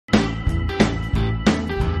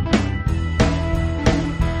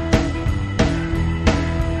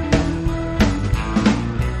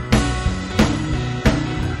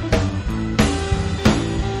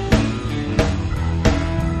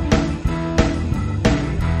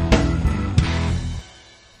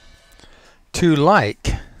To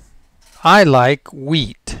like. I like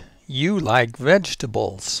wheat. You like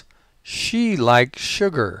vegetables. She likes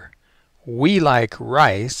sugar. We like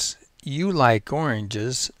rice. You like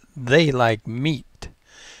oranges. They like meat.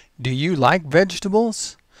 Do you like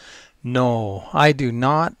vegetables? No, I do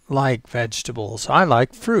not like vegetables. I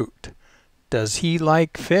like fruit. Does he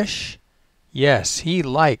like fish? Yes, he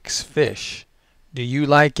likes fish. Do you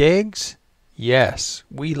like eggs? Yes,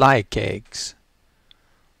 we like eggs.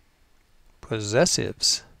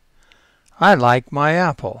 Possessives. I like my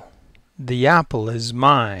apple. The apple is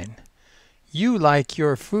mine. You like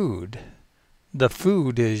your food. The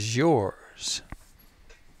food is yours.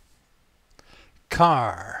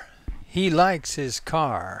 Car. He likes his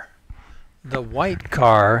car. The white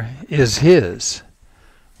car is his.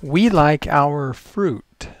 We like our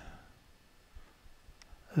fruit.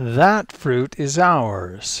 That fruit is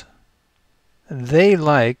ours. They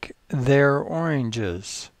like their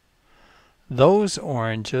oranges. Those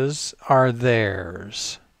oranges are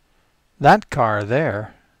theirs. That car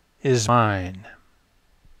there is mine.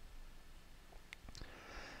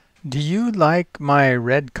 Do you like my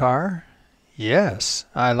red car? Yes,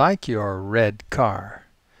 I like your red car.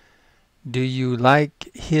 Do you like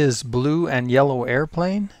his blue and yellow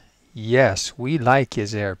airplane? Yes, we like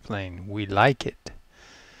his airplane. We like it.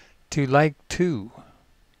 To like to.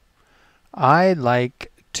 I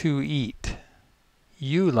like to eat.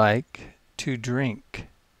 You like to drink.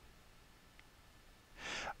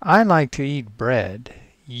 I like to eat bread.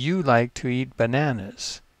 You like to eat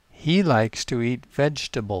bananas. He likes to eat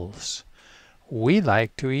vegetables. We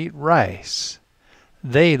like to eat rice.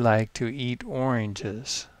 They like to eat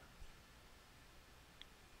oranges.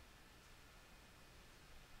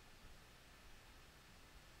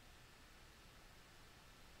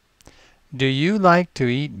 Do you like to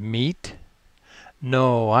eat meat?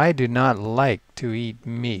 No, I do not like to eat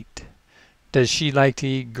meat. Does she like to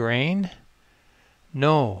eat grain?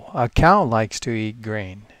 No, a cow likes to eat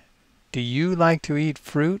grain. Do you like to eat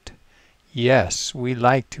fruit? Yes, we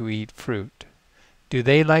like to eat fruit. Do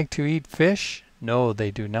they like to eat fish? No,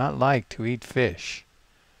 they do not like to eat fish.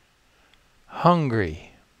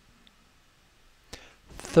 Hungry.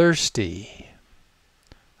 Thirsty.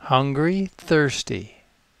 Hungry, thirsty.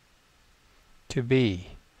 To be.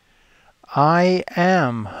 I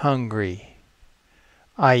am hungry.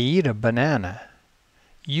 I eat a banana.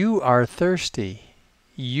 You are thirsty.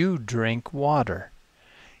 You drink water.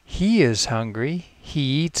 He is hungry.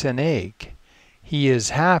 He eats an egg. He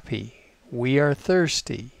is happy. We are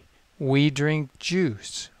thirsty. We drink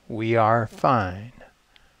juice. We are fine.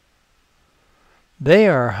 They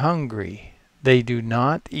are hungry. They do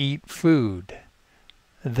not eat food.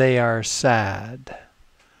 They are sad.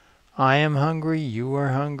 I am hungry. You are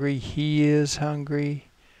hungry. He is hungry.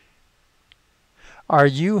 Are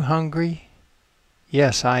you hungry?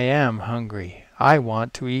 Yes, I am hungry. I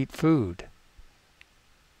want to eat food.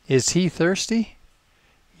 Is he thirsty?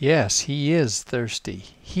 Yes, he is thirsty.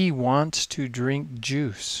 He wants to drink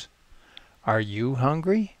juice. Are you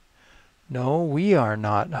hungry? No, we are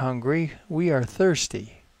not hungry. We are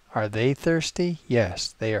thirsty. Are they thirsty?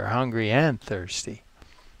 Yes, they are hungry and thirsty.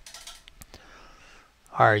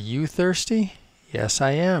 Are you thirsty? Yes,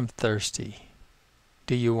 I am thirsty.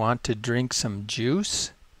 Do you want to drink some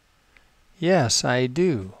juice? Yes, I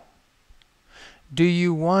do. Do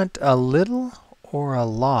you want a little or a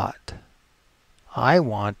lot? I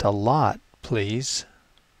want a lot, please.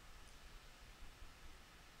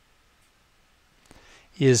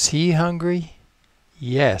 Is he hungry?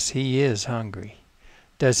 Yes, he is hungry.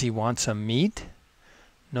 Does he want some meat?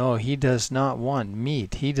 No, he does not want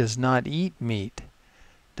meat. He does not eat meat.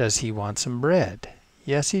 Does he want some bread?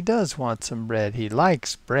 Yes, he does want some bread. He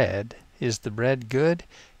likes bread. Is the bread good?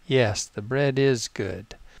 Yes, the bread is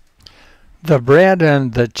good. The bread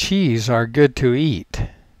and the cheese are good to eat.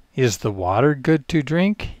 Is the water good to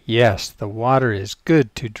drink? Yes, the water is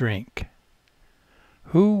good to drink.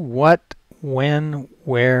 Who, what, when,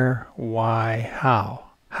 where, why, how.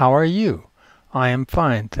 How are you? I am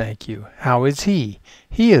fine, thank you. How is he?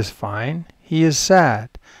 He is fine. He is sad.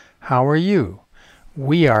 How are you?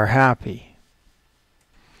 We are happy.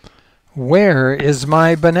 Where is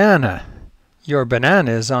my banana? Your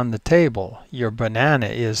banana is on the table. Your banana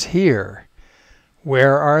is here.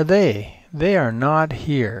 Where are they? They are not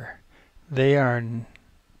here. They are...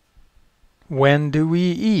 When do we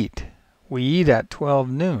eat? We eat at 12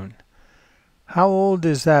 noon. How old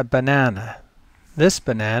is that banana? This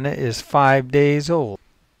banana is 5 days old.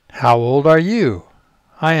 How old are you?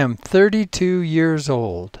 I am 32 years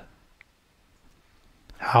old.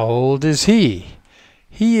 How old is he?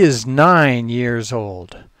 He is 9 years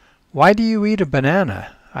old. Why do you eat a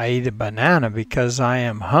banana? I eat a banana because I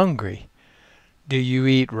am hungry. Do you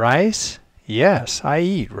eat rice? Yes, I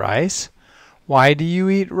eat rice. Why do you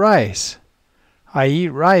eat rice? I eat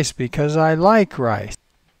rice because I like rice.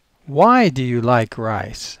 Why do you like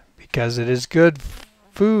rice? Because it is good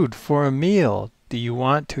food for a meal. Do you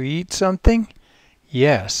want to eat something?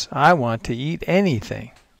 Yes, I want to eat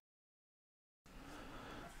anything.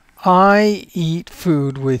 I eat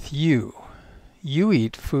food with you. You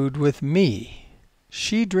eat food with me.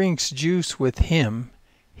 She drinks juice with him.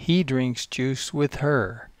 He drinks juice with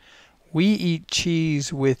her. We eat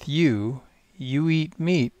cheese with you. You eat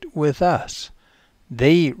meat with us.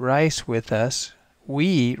 They eat rice with us. We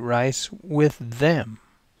eat rice with them.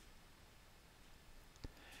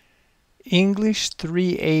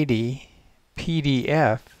 English380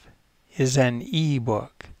 PDF is an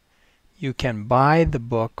e-book. You can buy the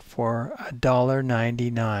book for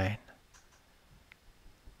 $1.99.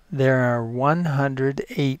 There are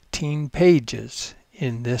 118 pages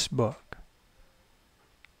in this book.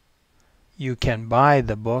 You can buy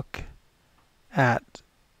the book at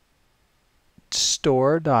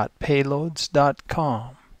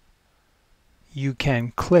store.payloads.com. You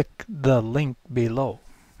can click the link below.